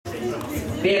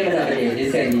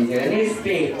BMW2022 ス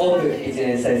ピンオフ1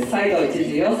年生最後一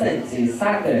次予選 G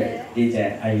サークル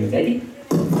DJ Are you ready?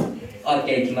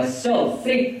 OK 行きましょう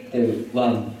3、2、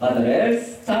1バトル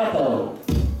スタート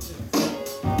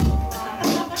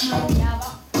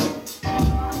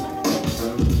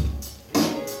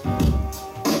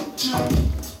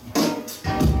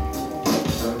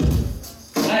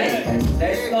はい、レ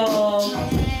ッツゴ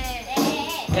ー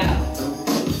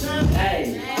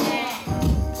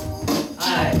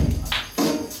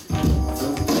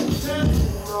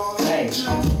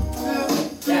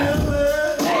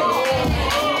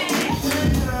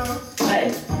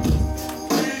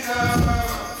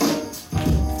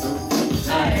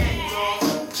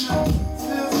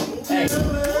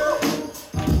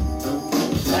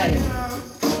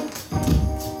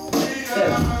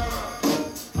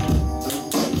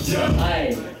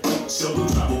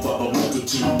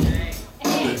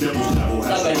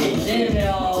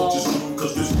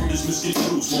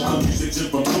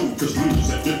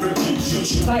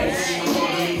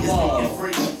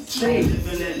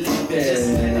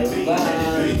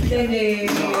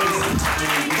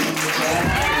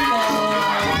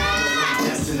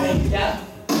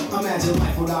Imagine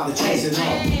life without a chase at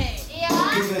all.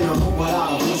 Giving a hope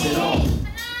without a wish at all.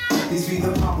 These be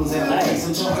the problems that we face.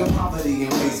 I'm talking poverty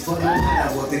and race, but no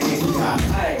matter what the case, we got.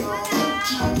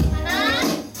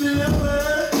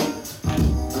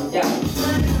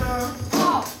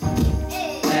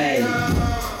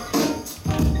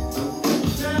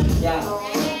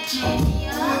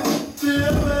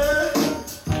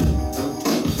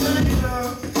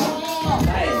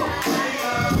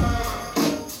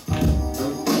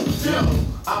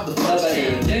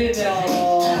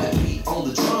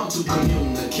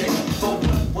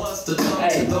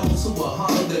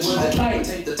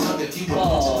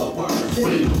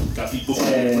 Got people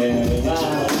saying,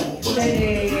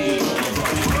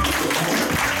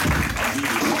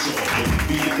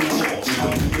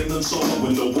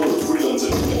 when the word freelance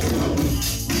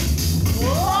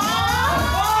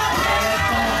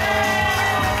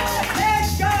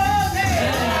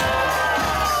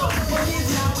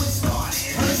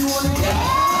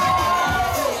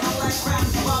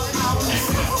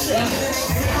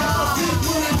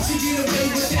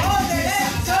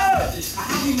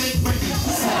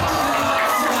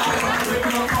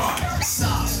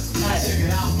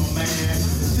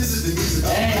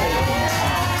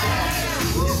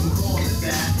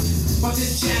But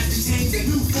this chance contains a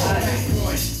new format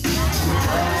point.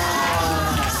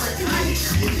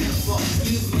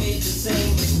 You've made the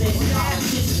same mistake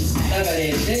politicians have.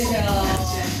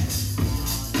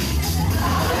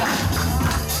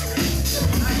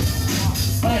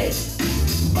 5,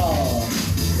 4,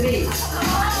 3, 2,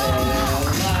 1,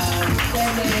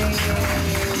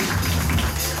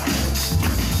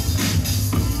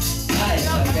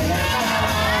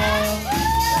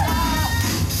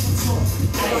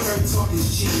 Talk is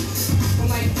cheap. But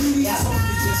like beauty talk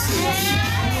is just so cheap.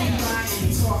 You lie and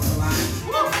you talk a lot.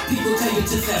 People tell you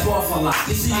to step off a lot.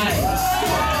 You see, like a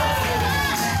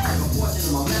portion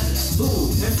of my method.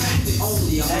 Ooh, in fact, it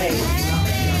only a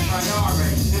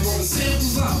priority. And when we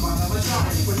samples up by the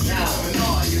majority, but you know, and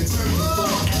all your turn to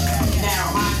thought.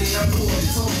 Now, my day, I'm cool to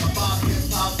talk about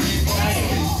hip-hop and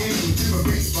all. Game to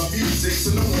erase my music, so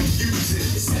no one uses it.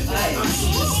 It's simple. I'm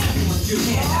super simple. You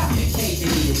can't have your cake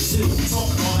and eat it too.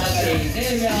 Talking all that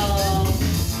shit.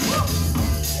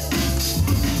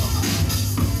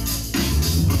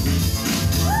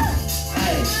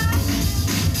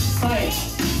 Five,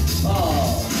 4,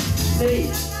 3,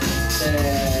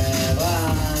 2,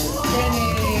 1,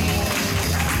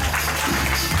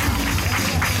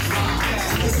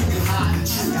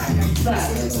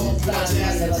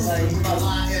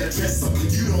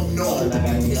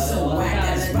 It's so whack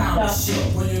that it's power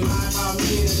shit. When you lie about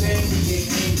me and then we get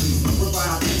angry. We're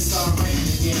about to start raining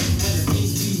again. And the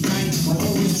beats be right. I'm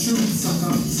always true. Suck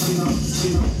up, suck up,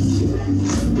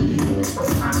 suck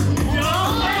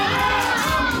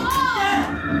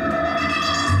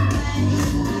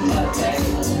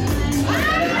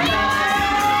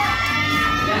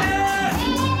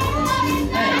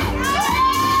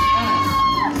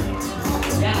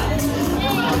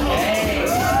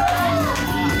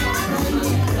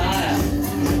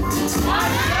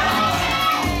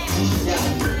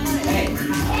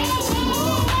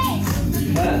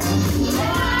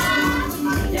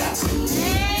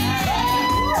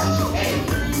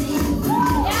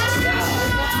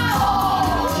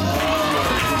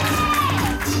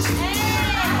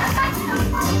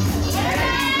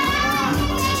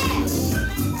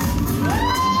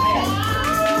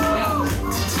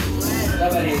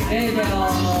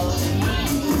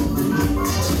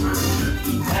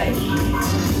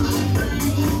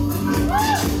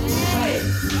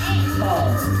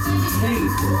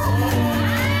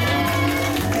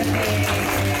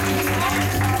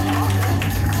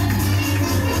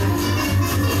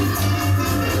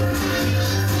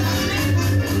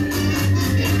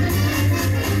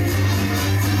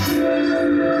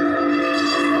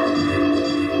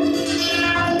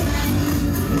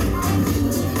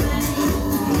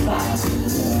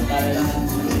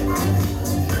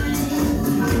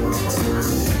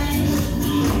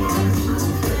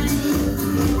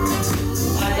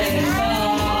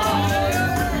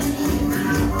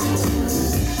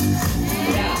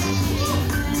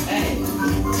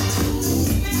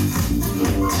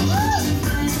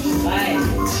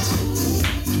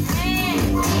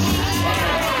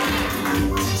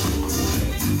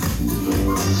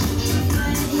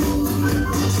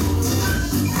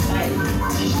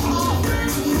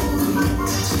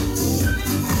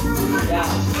Yeah.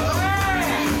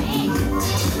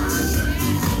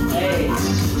 Hey.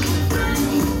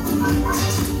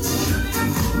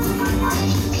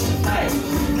 Hi.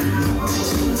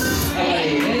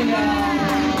 Everybody, ready now.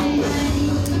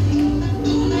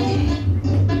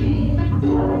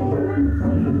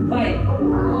 5,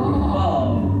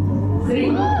 4, 3,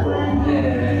 3、4、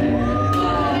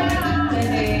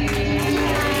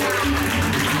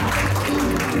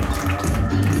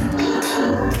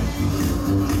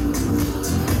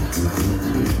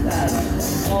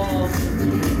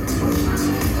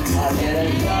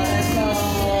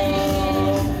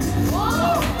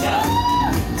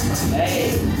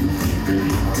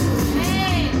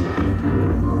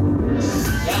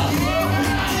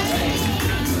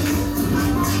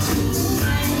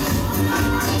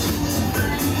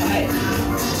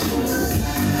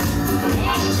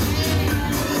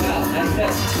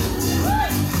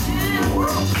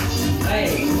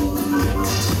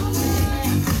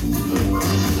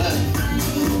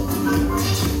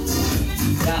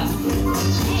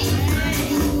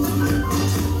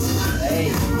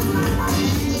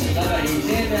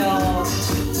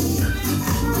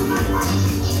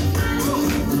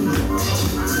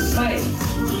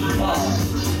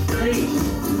3、2、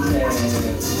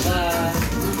1、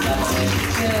頑張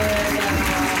れ。